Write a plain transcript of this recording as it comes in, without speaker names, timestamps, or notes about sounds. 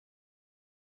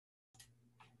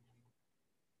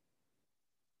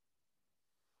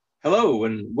Hello,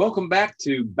 and welcome back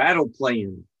to Battle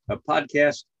Plan, a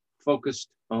podcast focused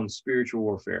on spiritual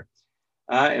warfare.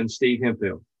 I am Steve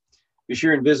Hemphill. Be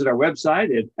sure and visit our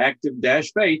website at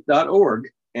active-faith.org,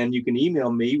 and you can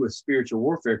email me with spiritual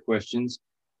warfare questions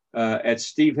at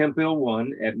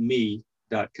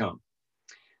stevehemphill1@me.com.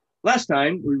 Last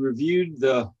time, we reviewed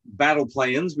the battle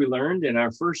plans we learned in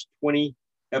our first 20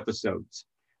 episodes.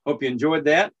 Hope you enjoyed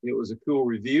that. It was a cool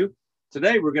review.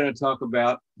 Today, we're going to talk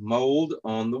about mold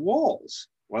on the walls.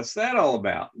 What's that all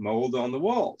about? Mold on the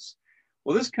walls.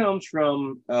 Well, this comes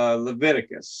from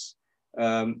Leviticus.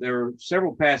 There are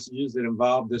several passages that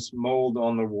involve this mold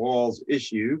on the walls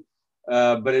issue,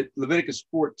 but Leviticus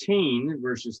 14,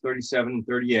 verses 37 and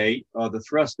 38 are the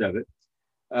thrust of it.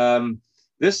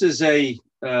 This is a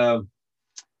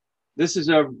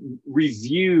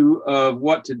review of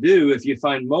what to do if you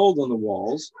find mold on the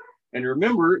walls. And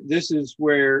remember, this is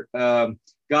where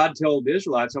God told the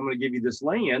Israelites, I'm going to give you this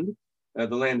land,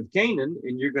 the land of Canaan,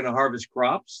 and you're going to harvest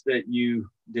crops that you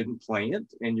didn't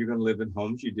plant, and you're going to live in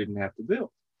homes you didn't have to build.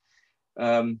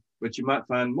 But you might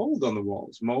find mold on the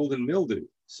walls, mold and mildew.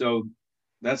 So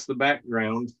that's the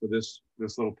background for this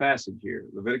little passage here,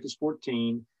 Leviticus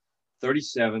 14,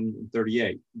 37 and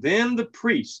 38. Then the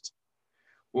priest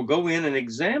will go in and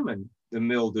examine the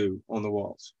mildew on the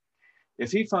walls. If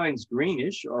he finds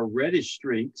greenish or reddish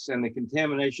streaks and the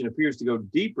contamination appears to go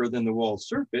deeper than the wall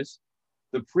surface,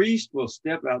 the priest will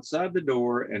step outside the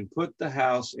door and put the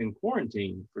house in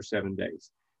quarantine for 7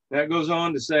 days. That goes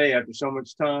on to say after so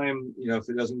much time, if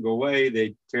it doesn't go away,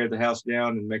 they tear the house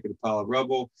down and make it a pile of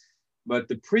rubble. But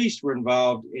the priests were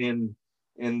involved in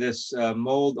this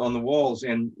mold on the walls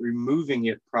and removing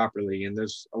it properly. And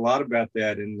there's a lot about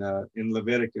that in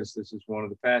Leviticus. This is one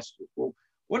of the passages. Well,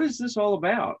 what is this all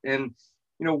about? And,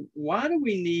 why do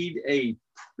we need a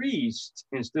priest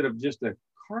instead of just a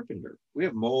carpenter? We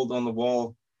have mold on the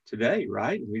wall today,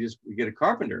 right? We get a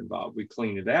carpenter involved. We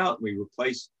clean it out. We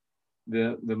replace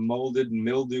the molded and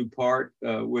mildew part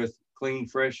with clean,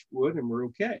 fresh wood, and we're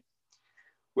okay.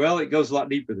 Well, it goes a lot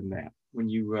deeper than that. When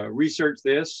you research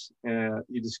this,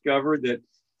 you discover that,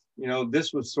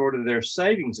 this was sort of their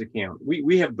savings account.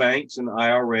 We have banks and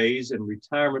IRAs and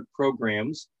retirement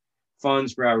programs,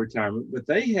 funds for our retirement, but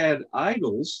they had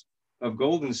idols of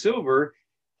gold and silver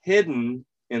hidden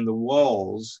in the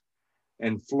walls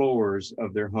and floors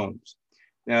of their homes.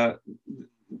 Now,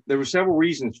 there were several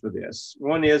reasons for this.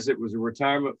 One is it was a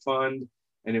retirement fund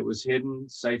and it was hidden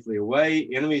safely away.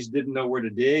 Enemies didn't know where to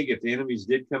dig. If the enemies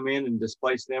did come in and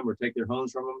displace them or take their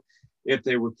homes from them, if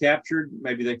they were captured,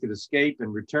 maybe they could escape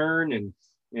and return and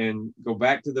go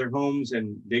back to their homes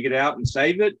and dig it out and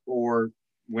save it or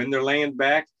win their land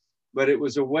back. But it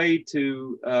was a way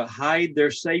to hide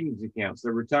their savings accounts,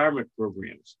 their retirement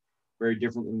programs, very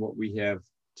different than what we have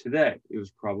today. It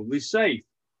was probably safe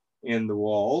in the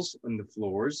walls and the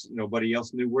floors. Nobody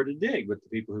else knew where to dig but the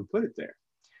people who put it there.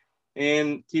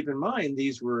 And keep in mind,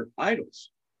 these were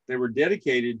idols. They were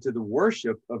dedicated to the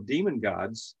worship of demon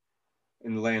gods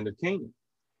in the land of Canaan.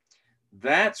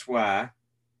 That's why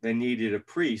they needed a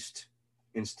priest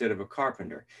instead of a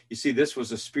carpenter. You see, this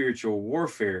was a spiritual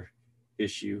warfare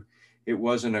issue. It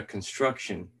wasn't a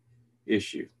construction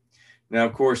issue. Now,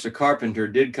 of course, a carpenter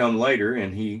did come later,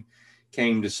 and he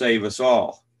came to save us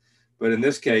all. But in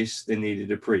this case, they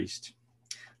needed a priest.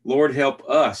 Lord, help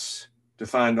us to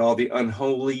find all the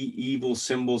unholy, evil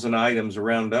symbols and items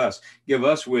around us. Give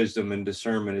us wisdom and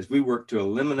discernment as we work to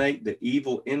eliminate the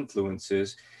evil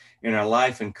influences in our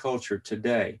life and culture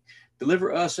today.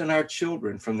 Deliver us and our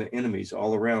children from the enemies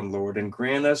all around, Lord, and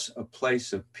grant us a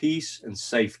place of peace and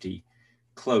safety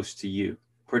close to you.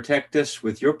 Protect us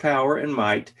with your power and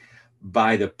might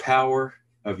by the power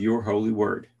of your holy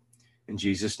word. In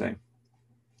Jesus' name.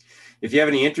 If you have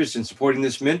any interest in supporting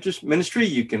this ministry,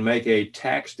 you can make a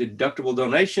tax-deductible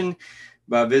donation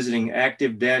by visiting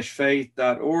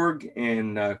active-faith.org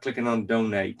and clicking on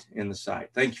donate in the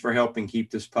site. Thank you for helping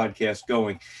keep this podcast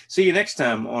going. See you next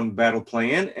time on Battle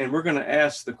Plan, and we're going to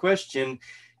ask the question,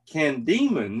 can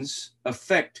demons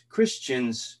affect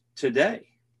Christians today?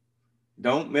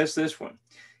 Don't miss this one.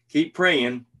 Keep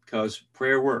praying because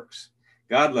prayer works.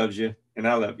 God loves you, and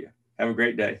I love you. Have a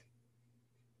great day.